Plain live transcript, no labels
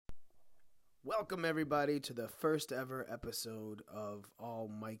Welcome everybody to the first ever episode of All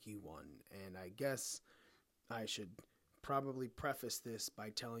Mikey One, and I guess I should probably preface this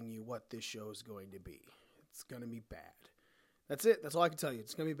by telling you what this show is going to be. It's going to be bad. That's it. That's all I can tell you.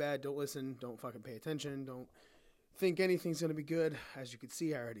 It's going to be bad. Don't listen. Don't fucking pay attention. Don't think anything's going to be good. As you can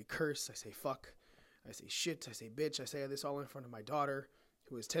see, I already curse. I say fuck. I say shit. I say bitch. I say this all in front of my daughter,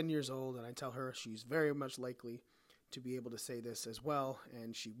 who is 10 years old, and I tell her she's very much likely to be able to say this as well,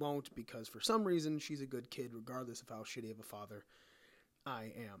 and she won't because for some reason she's a good kid regardless of how shitty of a father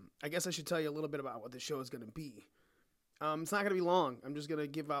I am. I guess I should tell you a little bit about what the show is going to be. It's not going to be long. I'm just going to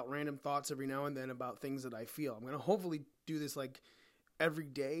give out random thoughts every now and then about things that I feel. I'm going to hopefully do this like every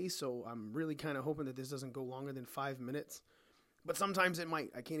day, so I'm really kind of hoping that this doesn't go longer than 5 minutes. But sometimes it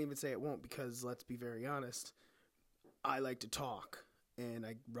might. I can't even say it won't because, let's be very honest, I like to talk. And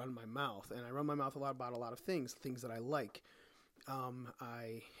I run my mouth. And I run my mouth a lot about a lot of things that I like.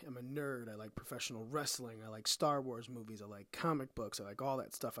 I am a nerd. I like professional wrestling. I like Star Wars movies. I like comic books. I like all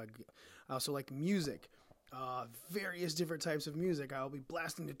that stuff. I also like music. Various different types of music. I'll be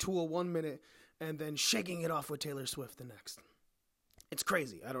blasting the Tool 1 minute and then shaking it off with Taylor Swift the next. It's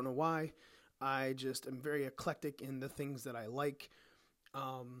crazy. I don't know why. I just am very eclectic in the things that I like.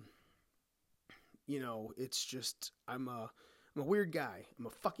 It's just, I'm a weird guy. I'm a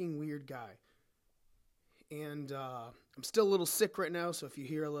fucking weird guy. And I'm still a little sick right now, so if you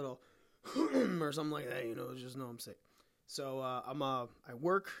hear a little or something like that, just know I'm sick. So I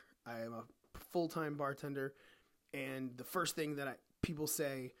work. I am a full-time bartender, and the first thing that people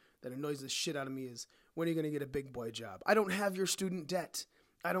say that annoys the shit out of me is, when are you going to get a big boy job? I don't have your student debt.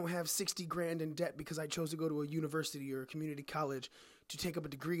 I don't have 60 grand in debt because I chose to go to a university or a community college to take up a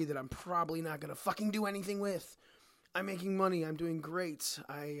degree that I'm probably not going to fucking do anything with. I'm making money. I'm doing great.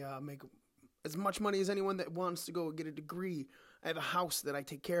 I make as much money as anyone that wants to go get a degree. I have a house that I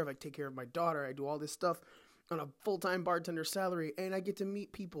take care of. I take care of my daughter. I do all this stuff on a full-time bartender salary, and I get to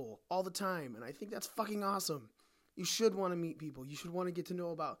meet people all the time, and I think that's fucking awesome. You should want to meet people. You should want to get to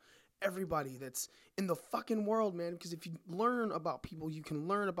know about everybody that's in the fucking world, man, because if you learn about people, you can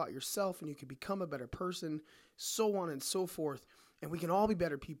learn about yourself, and you can become a better person, so on and so forth, and we can all be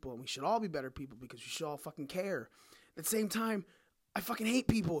better people, and we should all be better people because we should all fucking care. At the same time, I fucking hate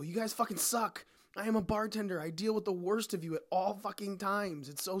people. You guys fucking suck. I am a bartender. I deal with the worst of you at all fucking times.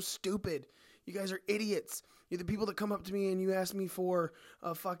 It's so stupid. You guys are idiots. You're the people that come up to me and you ask me for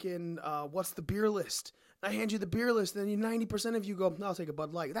a fucking, what's the beer list? I hand you the beer list and then 90% of you go, no, I'll take a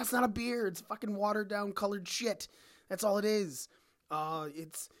Bud Light. That's not a beer. It's fucking watered down colored shit. That's all it is.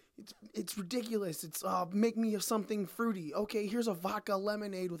 It's ridiculous. It's make me something fruity. Okay, here's a vodka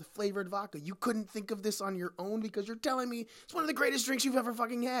lemonade with a flavored vodka. You couldn't think of this on your own because you're telling me it's one of the greatest drinks you've ever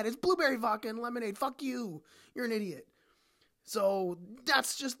fucking had. It's blueberry vodka and lemonade. Fuck you. You're an idiot. So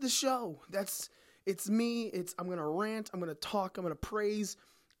that's just the show. It's me. I'm gonna rant. I'm gonna talk. I'm gonna praise.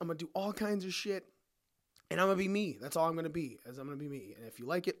 I'm gonna do all kinds of shit. And I'm gonna be me. That's all I'm gonna be. I'm gonna be me. And if you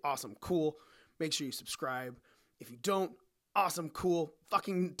like it, awesome, cool. Make sure you subscribe. If you don't, awesome, cool.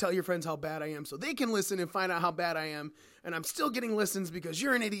 Fucking tell your friends how bad I am so they can listen and find out how bad I am. And I'm still getting listens because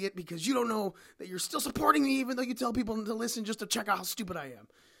you're an idiot, because you don't know that you're still supporting me even though you tell people to listen just to check out how stupid I am.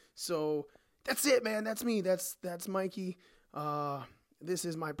 So that's it, man. That's me. That's Mikey. This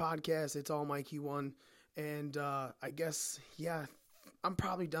is my podcast. It's All Mikey One. And I guess, yeah, I'm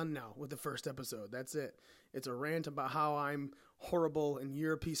probably done now with the first episode. That's it. It's a rant about how I'm horrible and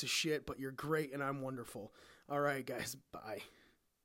you're a piece of shit, but you're great and I'm wonderful. All right, guys. Bye.